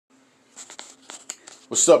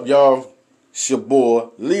What's up, y'all? It's your boy,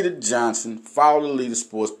 Leader Johnson. Follow the Leader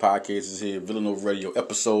Sports Podcast is here. Villanova Radio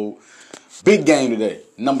episode. Big game today.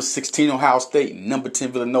 Number 16 Ohio State, number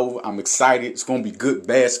 10 Villanova. I'm excited. It's going to be good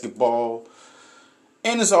basketball.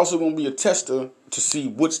 And it's also going to be a tester to see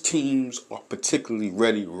which teams are particularly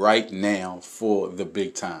ready right now for the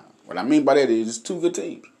big time. What I mean by that is it's two good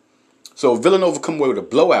teams. So if Villanova come away with a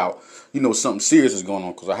blowout, you know something serious is going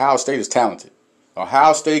on because Ohio State is talented.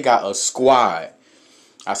 Ohio State got a squad.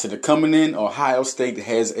 I said they're coming in. Ohio State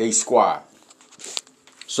has a squad.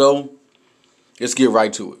 So let's get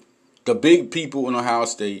right to it. The big people in Ohio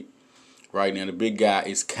State right now, the big guy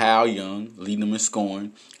is Kyle Young, leading them in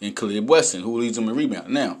scoring, and Caleb Wesson, who leads them in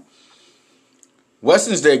rebounding. Now,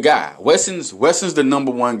 Wesson's their guy. Wesson's the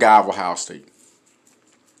number one guy of Ohio State.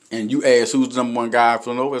 And you ask who's the number one guy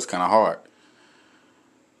for Villanova, it's kind of hard.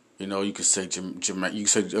 You know, you could say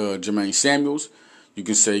Jermaine Samuels. You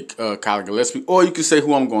can say Kyle Gillespie, or you can say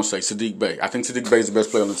who I'm going to say, Saddiq Bey. I think Saddiq Bey is the best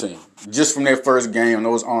player on the team. Just from that first game, I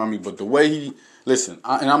know it's Army, but the way he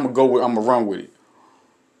I'm gonna run with it.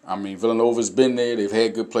 I mean, Villanova's been there. They've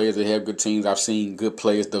had good players. They have good teams. I've seen good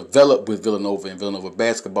players develop with Villanova and Villanova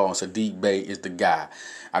basketball, and Saddiq Bey is the guy.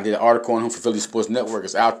 I did an article on him for Philly Sports Network.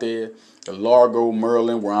 It's out there. The Largo,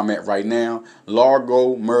 Maryland, where I'm at right now.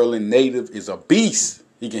 Largo, Maryland native is a beast.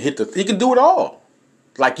 He can do it all.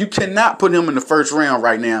 Like, you cannot put him in the first round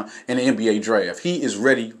right now in the NBA draft. He is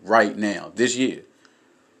ready right now, this year.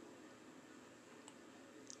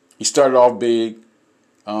 He started off big.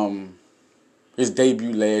 His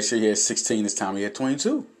debut last year, he had 16. This time he had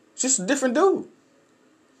 22. It's just a different dude.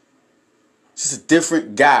 It's just a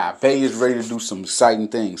different guy. Bay is ready to do some exciting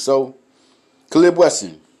things. So, Caleb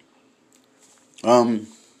Wesson.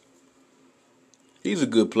 He's a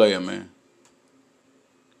good player, man.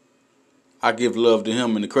 I give love to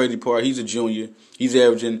him. And the crazy part, he's a junior. He's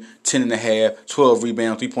averaging 10.5, 12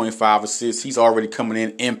 rebounds, 3.5 assists. He's already coming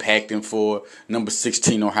in, impacting for number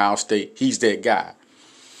 16 Ohio State. He's that guy.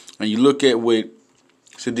 And you look at what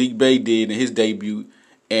Saddiq Bey did in his debut,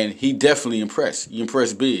 and he definitely impressed. He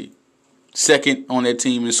impressed big. Second on that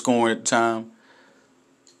team in scoring at the time.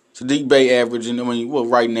 Saddiq Bey averaging,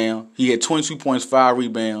 right now, he had 22 points, 5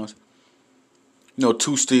 rebounds.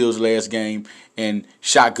 2 steals last game, and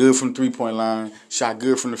shot good from the three-point line, shot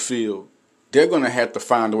good from the field. They're going to have to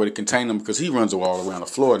find a way to contain him because he runs all around the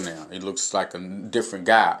floor now. He looks like a different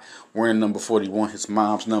guy. Wearing number 41, his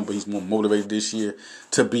mom's number. He's more motivated this year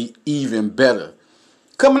to be even better.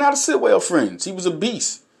 Coming out of Sidwell Friends, he was a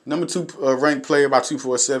beast. Number 2 ranked player by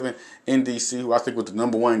 247 in D.C., who I think was the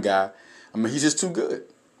number 1 guy. I mean, he's just too good.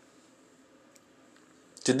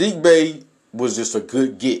 Saddiq Bey was just a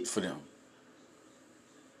good get for them.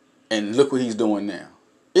 And look what he's doing now.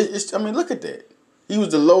 Look at that. He was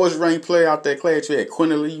the lowest ranked player out that class. You had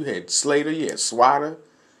Quinterly, you had Slater, you had Swatter.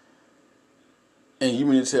 And you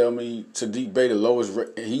mean to tell me Saddiq Bey the lowest,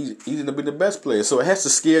 he's going to be the best player. So it has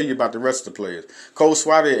to scare you about the rest of the players. Cole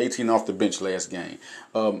Swatter had 18 off the bench last game.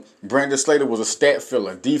 Brandon Slater was a stat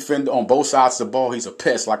filler. Defender on both sides of the ball. He's a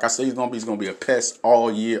pest. Like I said, he's going to be a pest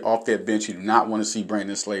all year off that bench. You do not want to see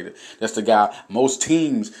Brandon Slater. That's the guy most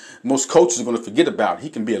coaches are going to forget about.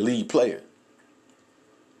 He can be a lead player.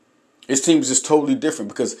 His team is just totally different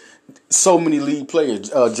because so many lead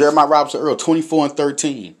players. Jeremiah Robinson Earl, 24 and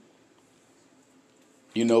 13.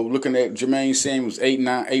 Looking at Jermaine Samuels,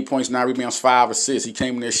 8 points, 9 rebounds, 5 assists. He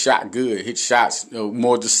came in there, shot good, hit shots,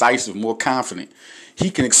 more decisive, more confident.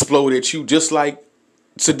 He can explode at you just like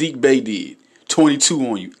Saddiq Bey did. 22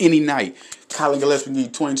 on you any night. Colin Gillespie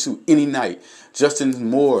need 22 any night. Justin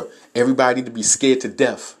Moore, everybody need to be scared to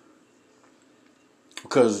death.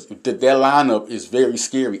 Because their lineup is very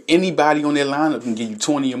scary. Anybody on their lineup can give you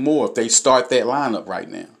 20 or more if they start that lineup right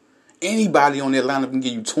now. Anybody on their lineup can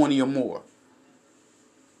give you 20 or more.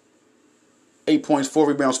 8 points, 4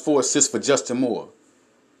 rebounds, 4 assists for Justin Moore.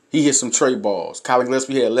 He hit some tray balls. Colin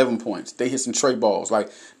Gillespie had 11 points. They hit some tray balls.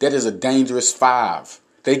 Like, that is a dangerous 5.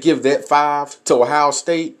 They give that 5 to Ohio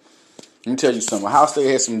State. Let me tell you something. Ohio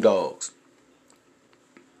State has some dogs.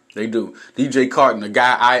 They do. DJ Carton, the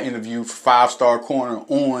guy I interviewed for 5-star corner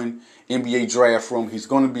on NBA Draft Room. He's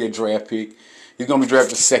going to be a draft pick. He's going to be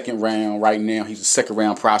drafted second round right now. He's a second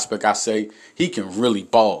round prospect, I say. He can really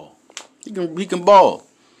ball. He can ball.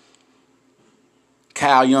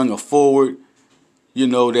 Kyle Young, a forward,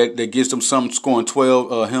 that gives them something, scoring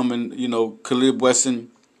 12. Him and, Caleb Wesson,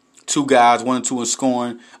 2 guys, 1 and 2 in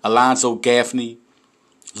scoring. Alonzo Gaffney,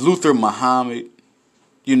 Luther Muhammad,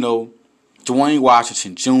 Dwayne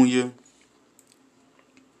Washington Jr.,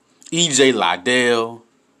 E.J. Liddell.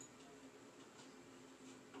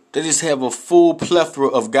 They just have a full plethora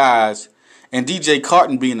of guys And DJ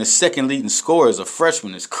Carton being the second leading scorer as a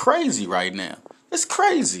freshman is crazy right now. It's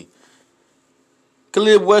crazy.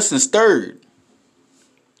 Khalid Weston's third.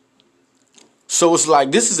 So it's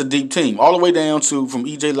like, this is a deep team. All the way down to from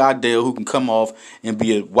E.J. Liddell, who can come off and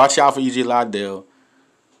be a, watch out for E.J. Liddell.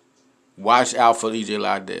 Watch out for E.J.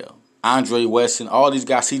 Liddell. Andre Weston, all these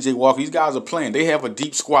guys, C.J. Walker, these guys are playing. They have a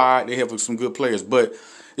deep squad. They have some good players. But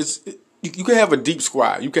you can have a deep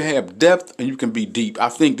squad. You can have depth and you can be deep. I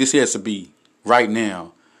think this has to be, right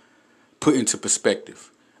now, put into perspective.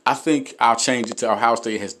 I think I'll change it to Ohio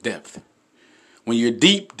State has depth. When you're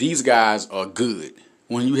deep, these guys are good.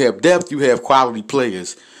 When you have depth, you have quality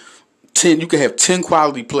players. You can have 10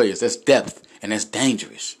 quality players. That's depth, and that's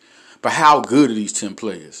dangerous. But how good are these 10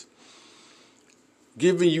 players?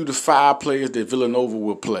 Giving you the 5 players that Villanova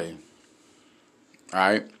will play. All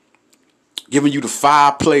right? Giving you the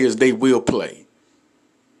 5 players they will play.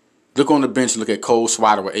 Look on the bench and look at Cole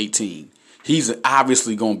Swider with 18. He's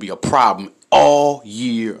obviously going to be a problem all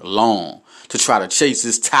year long to try to chase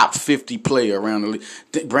this top 50 player around the league.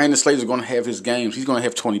 Brandon Slater's going to have his games. He's going to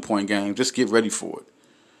have 20-point games. Just get ready for it.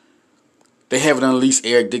 They haven't unleashed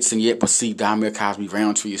Eric Dixon yet, but see, Damiere Cosby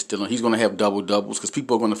Roundtree is still on. He's going to have double-doubles because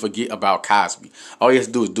people are going to forget about Cosby. All he has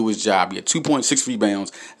to do is do his job. He had 2.6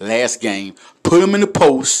 rebounds last game. Put him in the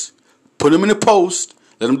post.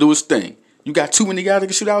 Let him do his thing. You got too many guys that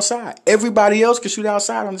can shoot outside. Everybody else can shoot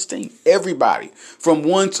outside on this team. Everybody. From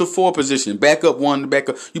 1 to 4 position. Back up 1 to back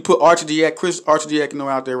up. You put Chris Archidiak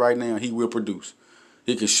out there right now, he will produce.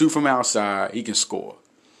 He can shoot from outside. He can score.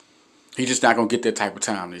 He's just not going to get that type of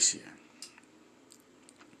time this year.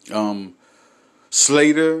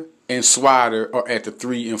 Slater and Swider are at the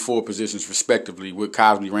 3 and 4 positions respectively with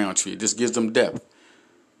Cosby Roundtree. This gives them depth.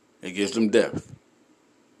 It gives them depth.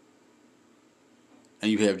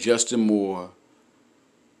 And you have Justin Moore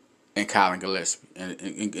and Colin Gillespie. And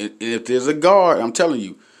if there's a guard, I'm telling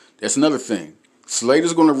you, that's another thing.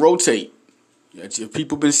 Slater's going to rotate.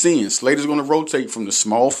 People been seeing Slater's going to rotate from the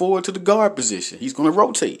small forward to the guard position. He's going to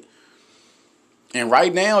rotate. And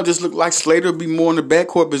right now, it just looks like Slater will be more in the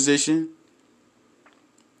backcourt position.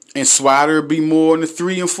 And Swider will be more in the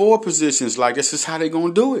 3 and 4 positions. Like, that's just how they're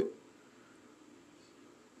going to do it.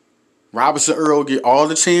 Robinson Earl get all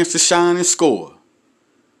the chance to shine and score.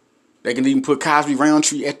 They can even put Cosby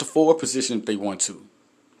Roundtree at the 4 position if they want to.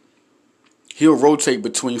 He'll rotate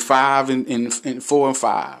between 5 and 4 and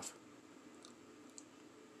 5.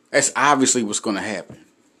 That's obviously what's going to happen.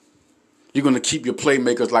 You're going to keep your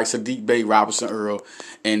playmakers like Sadiq Bey, Robinson Earl,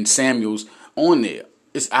 and Samuels on there.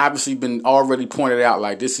 It's obviously been already pointed out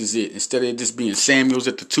like this is it. Instead of just being Samuels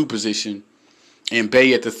at the 2 position and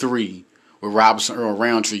Bey at the 3 with Robinson Earl and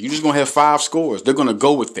Roundtree, you're just going to have 5 scorers. They're going to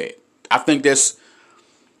go with that. I think that's...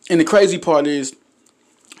 And the crazy part is,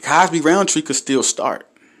 Cosby Roundtree could still start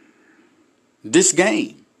this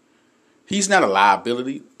game. He's not a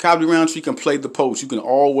liability. Cosby Roundtree can play the post. You can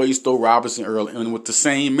always throw Robinson Earl in with the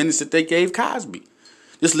same minutes that they gave Cosby.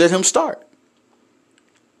 Just let him start.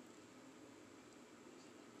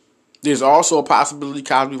 There's also a possibility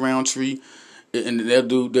Cosby Roundtree, and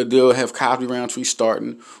they'll have Cosby Roundtree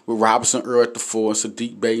starting with Robinson Earl at the 4,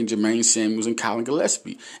 Sadiq Bey and Jermaine Samuels and Colin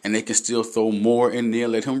Gillespie. And they can still throw Moore in there,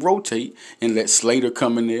 let him rotate, and let Slater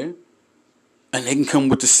come in there. And they can come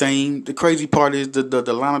with the same. The crazy part is the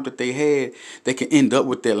lineup that they had, they can end up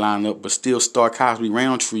with that lineup, but still start Cosby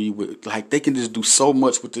Roundtree with, like, they can just do so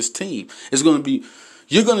much with this team. It's going to be,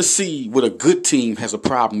 you're going to see what a good team has a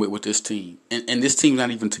problem with this team. And this team's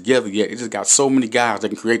not even together yet. It just got so many guys that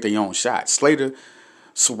can create their own shots. Slater,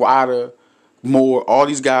 Swider, Moore, all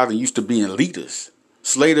these guys that used to being leaders.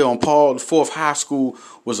 Slater on Paul IV High School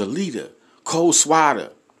was a leader. Cole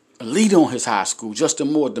Swider, a leader on his high school.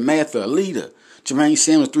 Justin Moore, DeMatha, a leader. Jermaine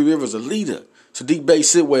Samuels, 3 Rivers, a leader. Sadiq Bey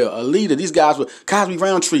Sidwell, a leader. These guys were Cosby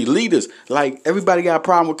Roundtree, leaders. Like, everybody got a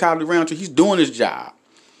problem with Cosby Roundtree. He's doing his job.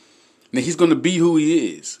 Now, he's going to be who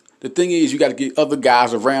he is. The thing is, you got to get other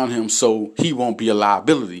guys around him so he won't be a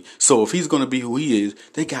liability. So if he's going to be who he is,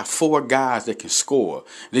 they got 4 guys that can score.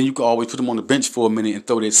 Then you can always put them on the bench for a minute and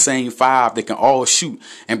throw that same 5 that can all shoot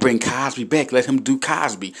and bring Cosby back. Let him do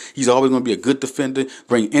Cosby. He's always going to be a good defender,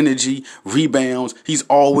 bring energy, rebounds. He's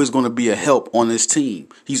always going to be a help on this team.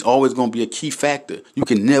 He's always going to be a key factor. You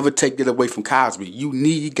can never take that away from Cosby. You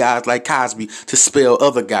need guys like Cosby to spell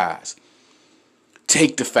other guys.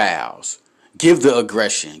 Take the fouls. Give the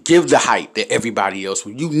aggression. Give the hype that everybody else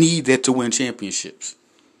will. You need that to win championships.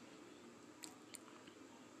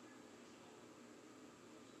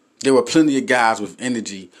 There were plenty of guys with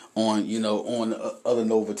energy on other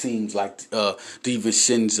Nova teams like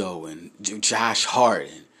DiVincenzo and Josh Hart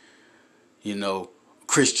and,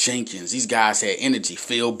 Chris Jenkins. These guys had energy.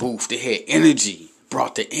 Phil Booth, they had energy.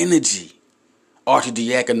 Brought the energy. Archie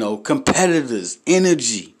Diacono, competitors,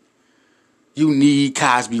 energy. You need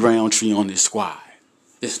Cosby Roundtree on this squad.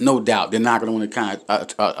 There's no doubt they're not going to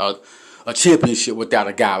win a championship without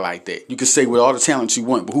a guy like that. You can say with all the talent you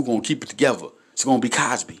want, but who's going to keep it together? It's going to be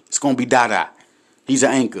Cosby. It's going to be Dada. He's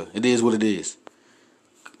an anchor. It is what it is.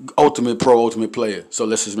 Ultimate player. So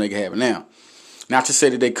let's just make it happen. Now, not to say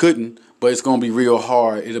that they couldn't, but it's going to be real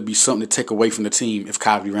hard. It'll be something to take away from the team if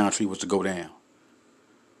Cosby Roundtree was to go down.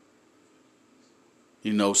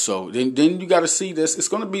 You know, so then you got to see this. It's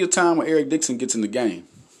going to be a time when Eric Dixon gets in the game.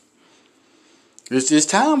 It's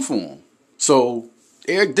time for him. So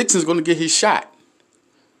Eric Dixon's going to get his shot.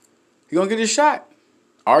 He's going to get his shot.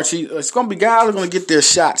 Archie, it's going to be guys who are going to get their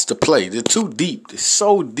shots to play. They're too deep. They're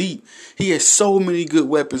so deep. He has so many good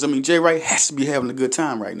weapons. I mean, Jay Wright has to be having a good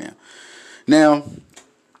time right now. Now,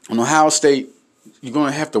 on Ohio State, you're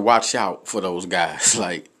going to have to watch out for those guys.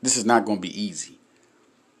 Like, this is not going to be easy.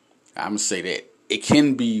 I'm going to say that. It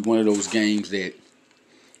can be one of those games that,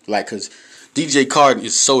 like, because DJ Carton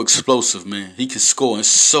is so explosive, man. He can score in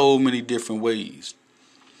so many different ways.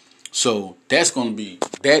 So that's going to be,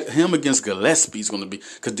 him against Gillespie is going to be,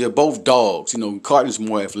 because they're both dogs. You know, Carton's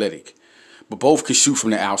more athletic. But both can shoot from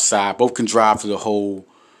the outside. Both can drive to the hole.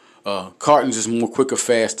 Carton's just more quicker,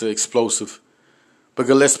 faster, explosive. But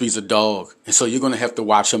Gillespie's a dog. And so you're going to have to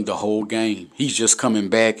watch him the whole game. He's just coming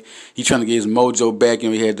back. He's trying to get his mojo back. You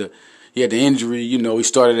know, he had the injury. You know, he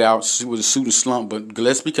started out with a shooting slump. But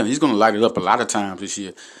Gillespie, he's going to light it up a lot of times this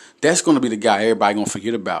year. That's going to be the guy everybody going to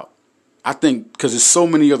forget about. I think because there's so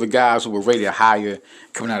many other guys who were rated higher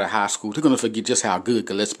coming out of high school, they're going to forget just how good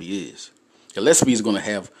Gillespie is. Gillespie is going to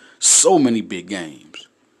have so many big games.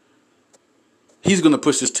 He's going to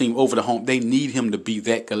push this team over the hump. They need him to be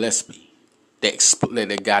that Gillespie.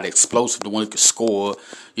 That guy, that explosive, the one who can score.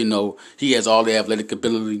 You know, he has all the athletic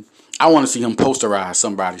ability. I want to see him posterize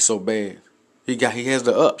somebody so bad. He has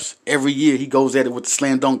the ups. Every year he goes at it with the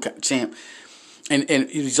slam dunk champ. And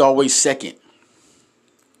he's always second.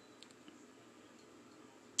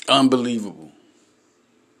 Unbelievable.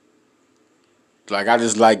 Like, I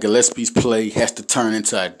just like Gillespie's play has to turn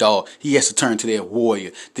into a dog. He has to turn into that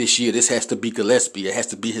warrior this year. This has to be Gillespie. It has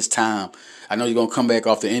to be his time. I know you're going to come back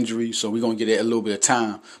off the injury, so we're going to get a little bit of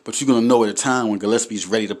time. But you're going to know at a time when Gillespie's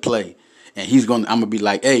ready to play. And I'm going to be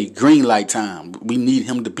like, hey, green light time. We need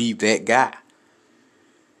him to be that guy.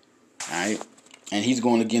 All right? And he's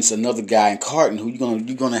going against another guy in Carton who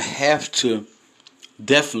you're going to have to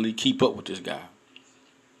definitely keep up with this guy.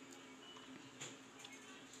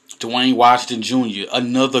 Dwayne Washington Jr.,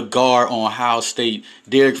 another guard on Ohio State,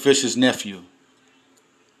 Derek Fisher's nephew.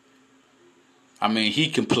 I mean,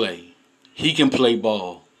 he can play. He can play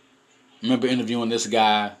ball. Remember interviewing this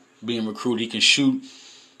guy, being recruited. He can shoot.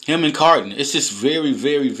 Him and Carton. It's just very,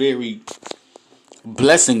 very, very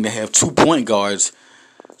blessing to have 2 point guards,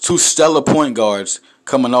 2 stellar point guards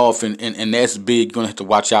coming off, and that's big. You're going to have to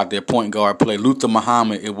watch out their point guard play. Luther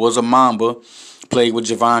Muhammad, it was a Mamba, played with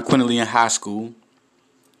Javon Quinley in high school.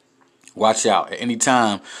 Watch out. At any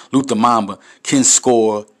time, Luther Mamba can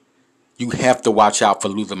score. You have to watch out for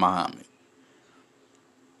Luther Muhammad.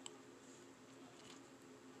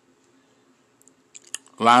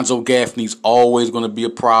 Lonzo Gaffney's always going to be a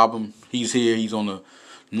problem. He's here. He's on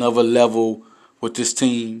another level with this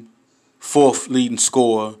team. 4th leading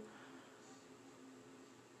scorer.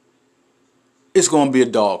 It's going to be a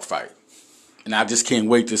dogfight. And I just can't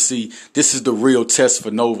wait to see. This is the real test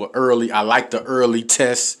for Nova early. I like the early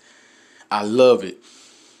test. I love it.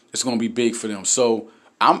 It's going to be big for them. So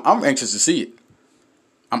I'm anxious to see it.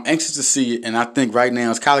 I'm anxious to see it. And I think right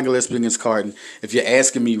now it's Colin Gillespie against Carton. If you're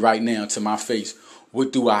asking me right now to my face,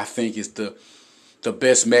 what do I think is the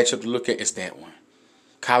best matchup to look at? It's that one.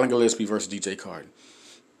 Colin Gillespie versus DJ Carton.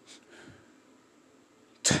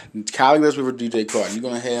 Colin Gillespie versus DJ Carton. You're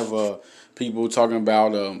going to have people talking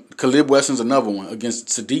about Caleb Weston's another one against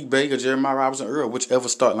Sadiq Bey or Jeremiah Robinson Earl, whichever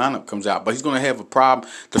start lineup comes out. But he's going to have a problem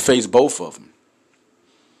to face both of them.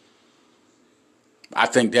 I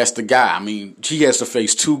think that's the guy. I mean, he has to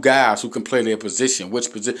face 2 guys who can play their position.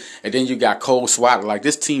 And then you got Cole Swider. Like,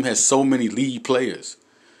 this team has so many lead players.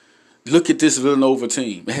 Look at this Villanova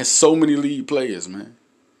team. It has so many lead players, man.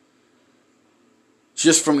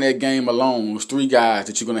 Just from that game alone, there's 3 guys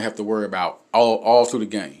that you're going to have to worry about all through the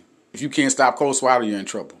game. If you can't stop Cole Swider, you're in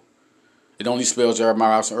trouble. It only spells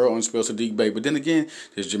Jeremiah Robinson Earl, only spells Sadiq Bey. But then again,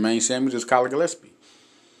 there's Jermaine Samuels, there's Colin Gillespie.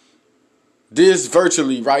 This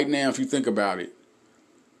virtually, right now, if you think about it,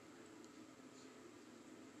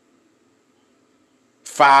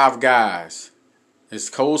 5 guys. It's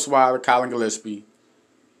Cole Swider, Colin Gillespie,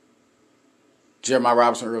 Jeremiah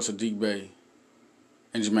Robinson, Earl Sadiq Bey,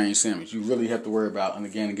 and Jermaine Simmons. You really have to worry about on a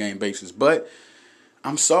game-to-game basis. But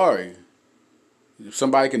I'm sorry. If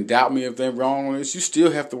somebody can doubt me if they're wrong on this, you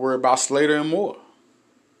still have to worry about Slater and Moore.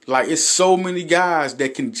 Like, it's so many guys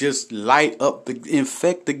that can just light up,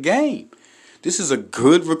 infect the game. This is a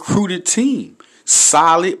good recruited team.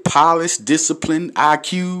 Solid, polished, disciplined,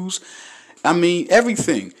 IQs. I mean,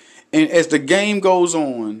 everything. And as the game goes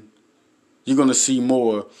on, you're going to see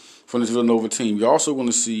more from this Villanova team. You're also going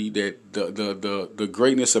to see that the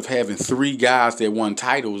greatness of having 3 guys that won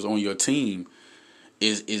titles on your team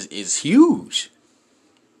is huge.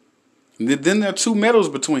 And then there are 2 medals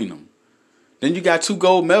between them. Then you got 2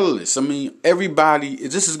 gold medalists. I mean,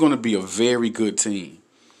 this is going to be a very good team.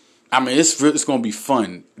 I mean, it's going to be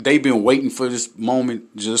fun. They've been waiting for this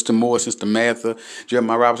moment, Justin Moore, since the Mather,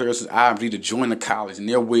 Jeremiah Robinson, since IMG to join the college. And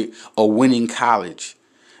they're with a winning college.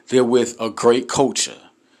 They're with a great culture.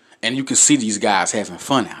 And you can see these guys having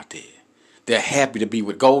fun out there. They're happy to be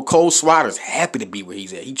with Cole Swider's happy to be where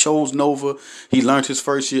he's at. He chose Nova. He learned his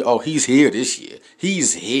first year. Oh, he's here this year.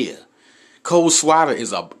 He's here. Cole Swider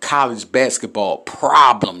is a college basketball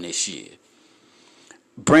problem this year.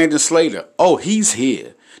 Brandon Slater, oh, he's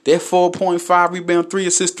here. That 4.5 rebound, 3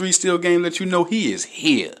 assist, 3 steal game let you know he is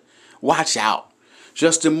here. Watch out.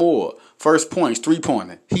 Justin Moore, first points,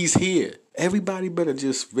 3-pointer. He's here. Everybody better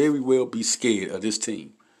just very well be scared of this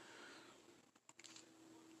team.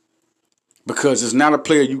 Because it's not a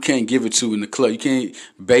player you can't give it to in the club. You can't.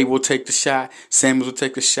 Bay will take the shot. Samuels will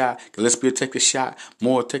take the shot. Gillespie will take the shot.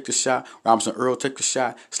 Moore will take the shot. Robinson Earl will take the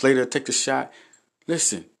shot. Slater will take the shot.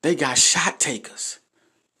 Listen, they got shot takers.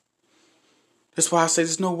 That's why I say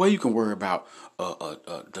there's no way you can worry about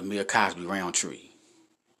the Demir Cosby Roundtree.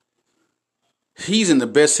 He's in the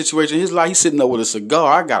best situation in his life. He's sitting there with a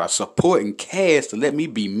cigar. I got a supporting cast to let me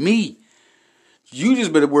be me. You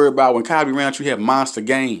just better worry about when Cosby Roundtree have monster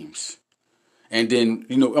games. And then,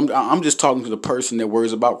 I'm just talking to the person that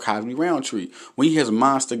worries about Cosby Roundtree. When he has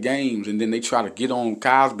monster games and then they try to get on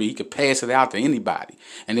Cosby, he could pass it out to anybody.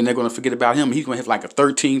 And then they're going to forget about him. He's going to have like a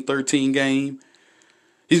 13-13 game.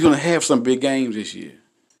 He's going to have some big games this year.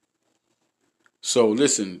 So,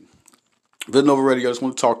 listen, Villanova Radio, I just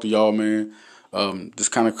want to talk to y'all, man.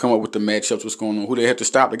 Just kind of come up with the matchups, what's going on, who they have to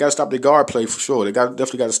stop. They got to stop their guard play for sure. They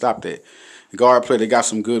definitely got to stop that. The guard play, they got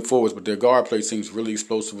some good forwards, but their guard play seems really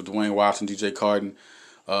explosive with Dwayne Watson, DJ Carden,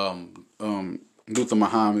 Luther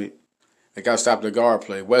Muhammad. They got to stop their guard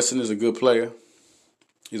play. Weston is a good player.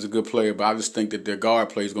 He's a good player, but I just think that their guard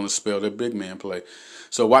play is going to spell their big man play.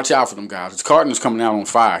 So watch out for them guys. Carden is coming out on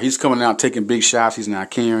fire. He's coming out taking big shots. He's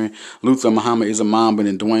not caring. Luther Muhammad is a Mamba,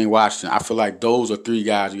 and Dwayne Watson. I feel like those are 3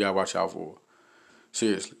 guys you got to watch out for.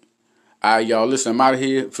 Seriously. All right, y'all. Listen, I'm out of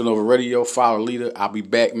here. Villanova Radio. Follow Leader. I'll be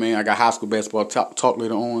back, man. I got high school basketball talk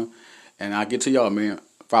later on. And I'll get to y'all, man.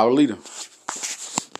 Follow Leader.